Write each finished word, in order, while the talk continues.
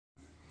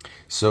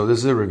So this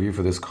is a review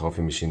for this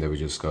coffee machine that we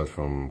just got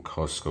from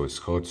Costco. It's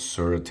called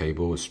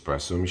Table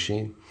espresso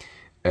machine.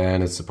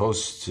 And it's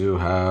supposed to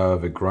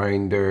have a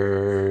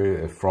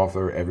grinder, a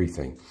frother,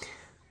 everything.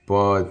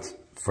 But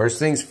first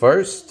things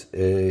first,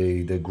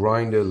 the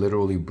grinder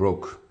literally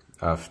broke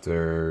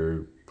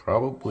after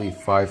probably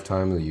 5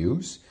 times of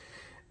use.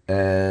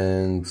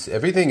 And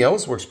everything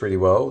else works pretty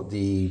well.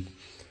 The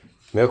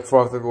milk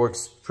frother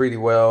works pretty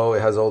well.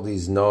 It has all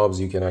these knobs.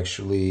 You can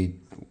actually,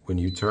 when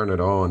you turn it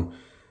on,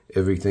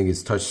 everything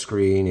is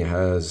touchscreen. It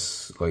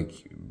has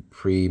like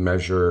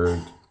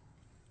pre-measured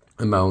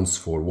amounts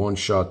for 1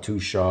 shot, 2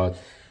 shot,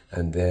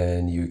 and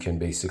then you can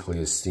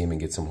basically steam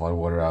and get some hot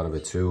water out of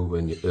it too.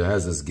 And it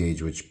has this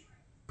gauge, which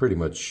pretty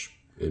much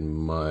in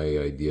my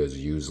idea is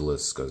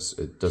useless because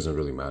it doesn't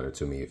really matter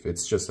to me. If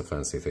it's just a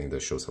fancy thing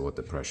that shows what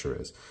the pressure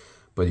is,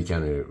 but you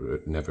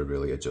can never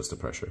really adjust the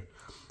pressure.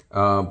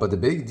 But the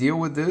big deal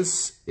with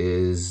this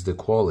is the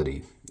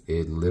quality.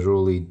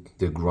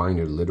 The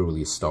grinder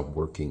literally stopped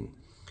working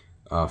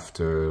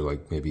after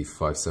like maybe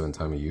 5-7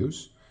 times of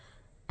use,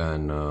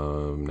 and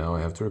now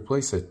I have to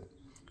replace it.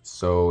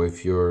 So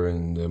if you're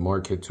in the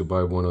market to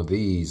buy one of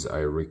these,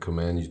 I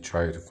recommend you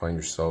try to find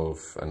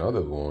yourself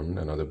another one,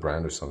 another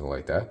brand or something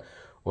like that.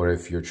 Or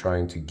if you're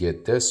trying to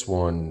get this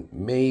one,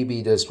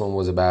 maybe this one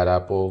was a bad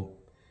apple.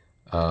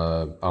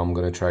 I'm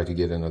gonna try to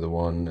get another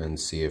one and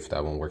see if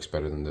that one works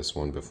better than this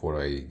one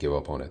before I give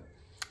up on it.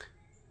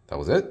 That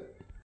was it.